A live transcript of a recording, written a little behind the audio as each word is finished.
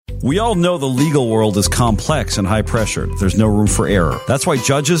We all know the legal world is complex and high-pressured. There's no room for error. That's why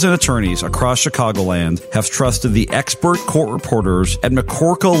judges and attorneys across Chicagoland have trusted the expert court reporters at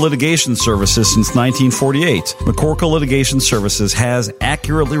McCorkle Litigation Services since 1948. McCorkle Litigation Services has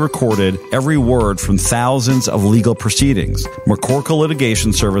accurately recorded every word from thousands of legal proceedings. McCorkle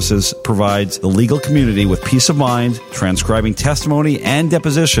Litigation Services provides the legal community with peace of mind, transcribing testimony and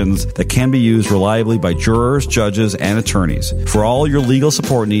depositions that can be used reliably by jurors, judges, and attorneys. For all your legal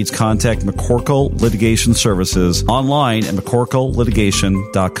support needs, contact McCorkle Litigation Services online at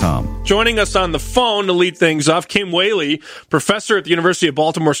McCorkleLitigation.com. Joining us on the phone to lead things off, Kim Whaley, professor at the University of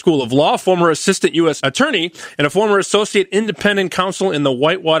Baltimore School of Law, former assistant U.S. attorney, and a former associate independent counsel in the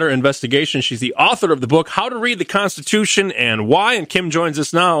Whitewater investigation. She's the author of the book, How to Read the Constitution and Why. And Kim joins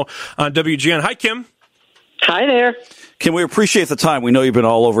us now on WGN. Hi, Kim. Hi there. Kim, we appreciate the time. We know you've been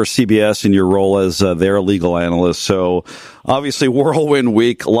all over CBS in your role as their legal analyst. So obviously whirlwind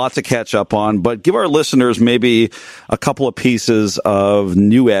week, a lot to catch up on, but give our listeners maybe a couple of pieces of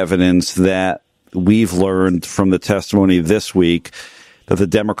new evidence that we've learned from the testimony this week that the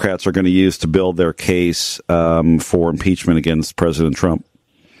Democrats are going to use to build their case for impeachment against President Trump.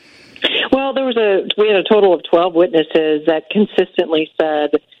 Well, we had a total of 12 witnesses that consistently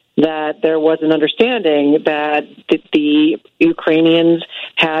said that there was an understanding that the Ukrainians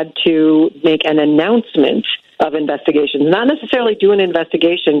had to make an announcement of investigations, not necessarily do an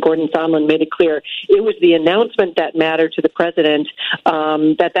investigation. Gordon Sondland made it clear it was the announcement that mattered to the president,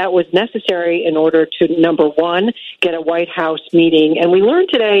 that was necessary in order to, number one, get a White House meeting. And we learned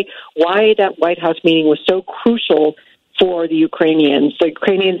today why that White House meeting was so crucial for the Ukrainians. The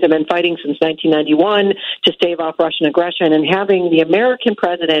Ukrainians have been fighting since 1991 to stave off Russian aggression, and having the American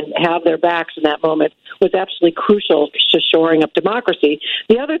president have their backs in that moment was absolutely crucial to shoring up democracy.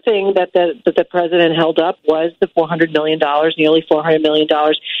 The other thing that the president held up was the $400 million, nearly $400 million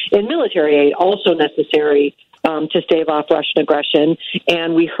in military aid, also necessary to stave off Russian aggression.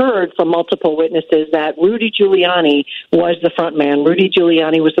 And we heard from multiple witnesses that Rudy Giuliani was the front man. Rudy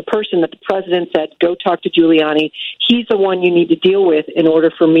Giuliani was the person that the president said, go talk to Giuliani. He's the one you need to deal with in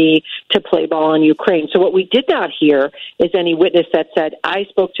order for me to play ball on Ukraine. So what we did not hear is any witness that said, I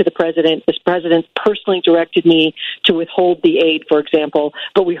spoke to the president. This president personally directed me to withhold the aid, for example.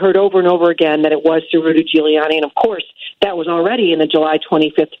 But we heard over and over again that it was through Rudy Giuliani. And of course, that was already in the July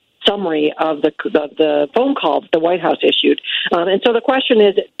 25th summary of the phone call that the White House issued. And so the question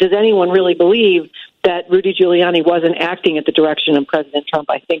is, does anyone really believe that Rudy Giuliani wasn't acting at the direction of President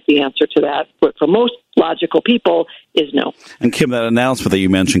Trump? I think the answer to that, for most logical people, is no. And Kim, that announcement that you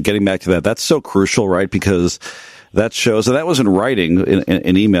mentioned, getting back to that, that's so crucial, right? Because that shows, and that was in writing,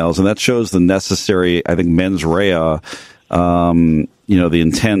 in emails, and that shows the necessary, I think, mens rea, the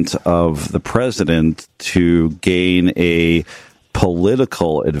intent of the president to gain a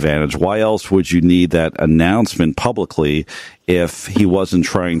political advantage. Why else would you need that announcement publicly if he wasn't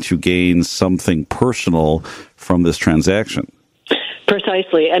trying to gain something personal from this transaction?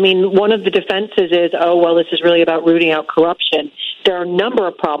 Precisely. I mean, one of the defenses is, this is really about rooting out corruption. There are a number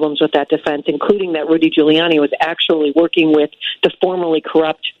of problems with that defense, including that Rudy Giuliani was actually working with the formerly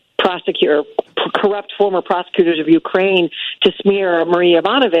corrupt former prosecutors of Ukraine to smear Maria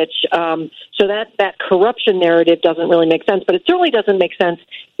Yovanovitch. So that corruption narrative doesn't really make sense. But it certainly doesn't make sense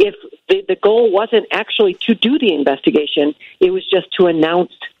if the goal wasn't actually to do the investigation. It was just to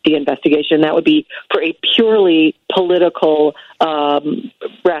announce the investigation. That would be for a purely political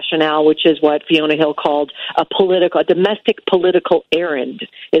rationale, which is what Fiona Hill called a domestic political errand,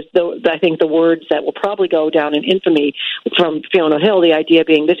 is I think the words that will probably go down in infamy from Fiona Hill, the idea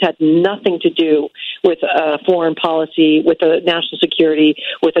being this had nothing to do with foreign policy, with national security,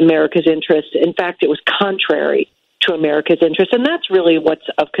 with America's interests. In fact, it was contrary to America's interests. And that's really what's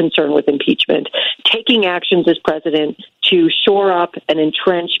of concern with impeachment. Taking actions as president to shore up and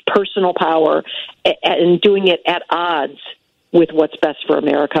entrench personal power and doing it at odds with what's best for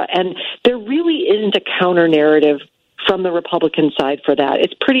America. And there really isn't a counter narrative from the Republican side for that.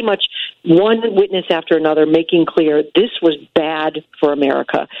 It's pretty much one witness after another making clear this was bad for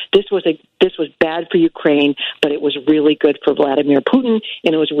America. This was bad for Ukraine, but it was really good for Vladimir Putin,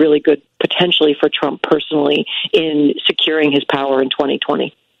 and it was really good potentially for Trump personally in securing his power in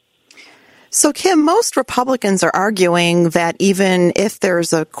 2020. So, Kim, most Republicans are arguing that even if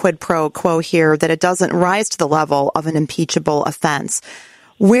there's a quid pro quo here, that it doesn't rise to the level of an impeachable offense.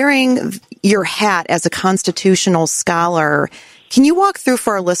 Wearing your hat as a constitutional scholar, can you walk through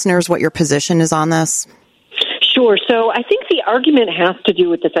for our listeners what your position is on this? Sure. So I think the argument has to do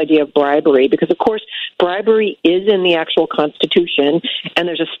with this idea of bribery, because, of course, bribery is in the actual Constitution, and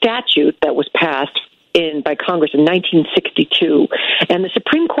there's a statute that was passed by Congress in 1962. And the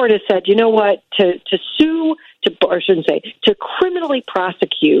Supreme Court has said, you know what, to criminally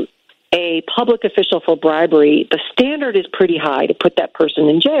prosecute a public official for bribery, the standard is pretty high to put that person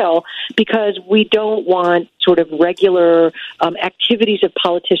in jail because we don't want sort of regular activities of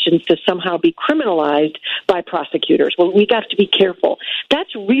politicians to somehow be criminalized by prosecutors. Well, we have to be careful.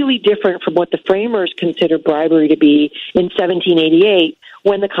 That's really different from what the framers considered bribery to be in 1788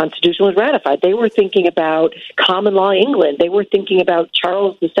 when the Constitution was ratified. They were thinking about common law England. They were thinking about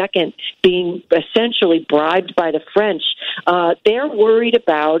Charles II being essentially bribed by the French. They're worried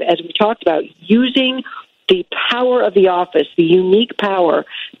about, as we talked about, using the power of the office, the unique power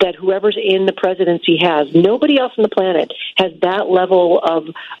that whoever's in the presidency has. Nobody else on the planet has that level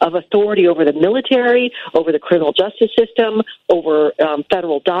of authority over the military, over the criminal justice system, over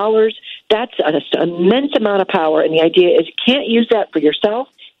federal dollars. That's an immense amount of power, and the idea is you can't use that for yourself.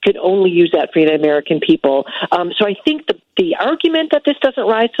 You could only use that for the American people. So I think the argument that this doesn't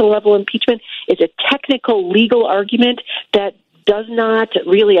rise to the level of impeachment is a technical, legal argument that does not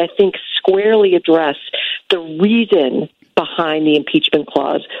really, I think, squarely address the reason behind the impeachment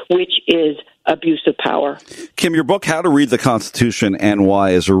clause, which is abuse of power. Kim, your book, How to Read the Constitution and Why,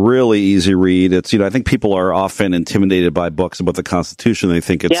 is a really easy read. It's, I think people are often intimidated by books about the Constitution. They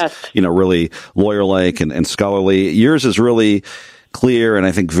think it's, really lawyer-like and scholarly. Yours is really clear and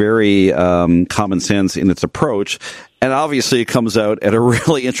I think very common sense in its approach. And obviously it comes out at a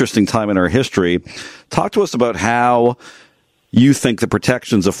really interesting time in our history. Talk to us about how you think the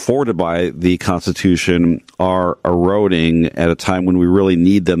protections afforded by the Constitution are eroding at a time when we really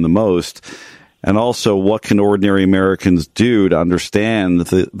need them the most. And also, what can ordinary Americans do to understand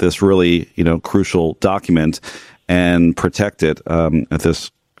this really, crucial document and protect it at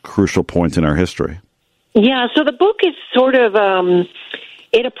this crucial point in our history? Yeah, so the book is sort of,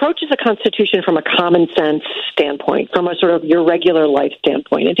 it approaches the Constitution from a common sense standpoint, from a sort of your regular life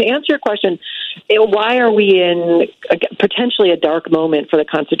standpoint. And to answer your question, why are we in potentially a dark moment for the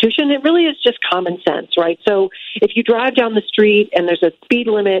Constitution? It really is just common sense, right? So if you drive down the street and there's a speed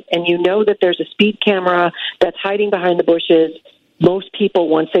limit and you know that there's a speed camera that's hiding behind the bushes, most people,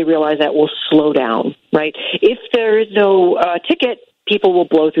 once they realize that, will slow down, right? If there is no ticket, people will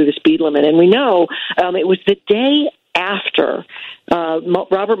blow through the speed limit. And we know it was the day after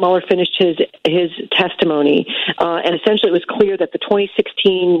Robert Mueller finished his testimony, and essentially it was clear that the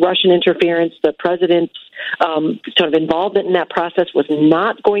 2016 Russian interference, the president's sort of involvement in that process was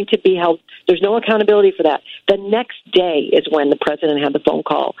not going to be held. There's no accountability for that. The next day is when the president had the phone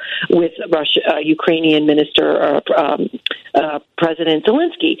call with Ukrainian Minister President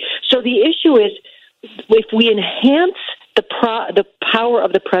Zelensky. So the issue is, if we enhance the power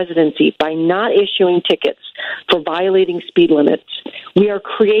of the presidency by not issuing tickets for violating speed limits, we are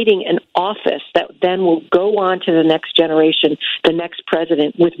creating an office that then will go on to the next generation, the next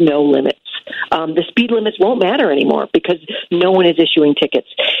president, with no limits. The speed limits won't matter anymore because no one is issuing tickets.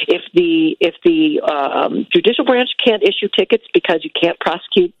 If the judicial branch can't issue tickets because you can't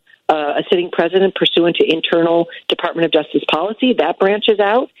prosecute a sitting president pursuant to internal Department of Justice policy, that branch is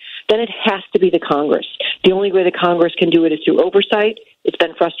out, then it has to be the Congress. The only way the Congress can do it is through oversight. It's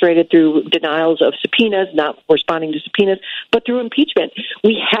been frustrated through denials of subpoenas, not responding to subpoenas, but through impeachment.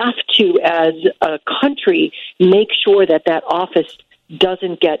 We have to, as a country, make sure that office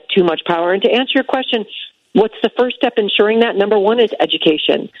doesn't get too much power. And to answer your question, what's the first step ensuring that? Number one is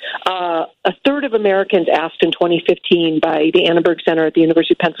education. A third of Americans asked in 2015 by the Annenberg Center at the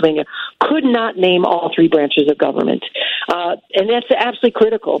University of Pennsylvania could not name all three branches of government. And that's absolutely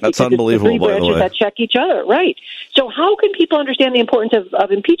critical. That's unbelievable, it's the three branches that check each other, right? So how can people understand the importance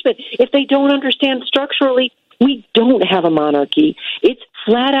of impeachment if they don't understand structurally we don't have a monarchy? It's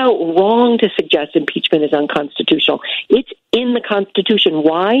flat out wrong to suggest impeachment is unconstitutional. It's in the Constitution.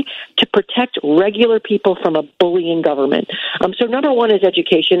 Why? To protect regular people from a bullying government. So number one is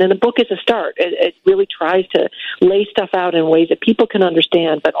education, and the book is a start. It really tries to lay stuff out in ways that people can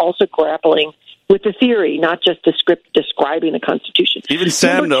understand, but also grappling with the theory, not just the script describing the Constitution. Even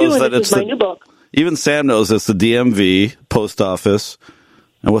Sam knows that it's my new book. Even Sam knows it's the DMV, post office,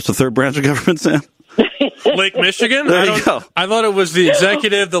 and what's the third branch of government, Sam? Lake Michigan? There you go. I thought it was the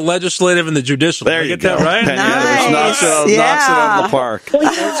exceptive, the legislative, and the judicial. There you go. That right? Nice. Knocks it out of the park.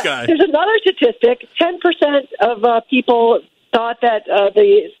 This guy. There's another statistic. 10% of people thought that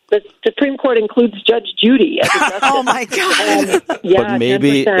the Supreme Court includes Judge Judy as a justice. Oh, my God. But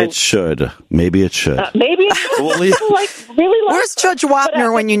maybe 10%. it should. Maybe it should. Maybe it should. Where's Judge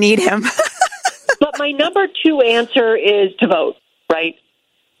Wapner when you need him? But my number two answer is to vote, right?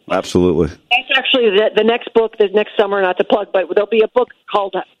 Absolutely. That's actually the next book, the next summer, not to plug, but there'll be a book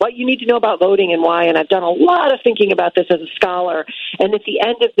called What You Need to Know About Voting and Why, and I've done a lot of thinking about this as a scholar, and at the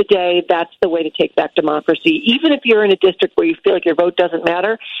end of the day, that's the way to take back democracy. Even if you're in a district where you feel like your vote doesn't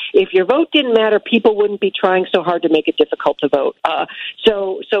matter, if your vote didn't matter, people wouldn't be trying so hard to make it difficult to vote.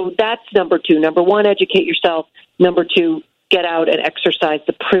 So that's number two. Number one, educate yourself. Number two, get out and exercise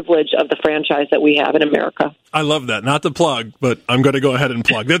the privilege of the franchise that we have in America. I love that. Not to plug, but I'm going to go ahead and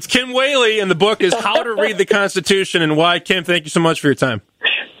plug. That's Kim Whaley, and the book is How to Read the Constitution and Why. Kim, thank you so much for your time.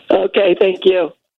 Okay, thank you.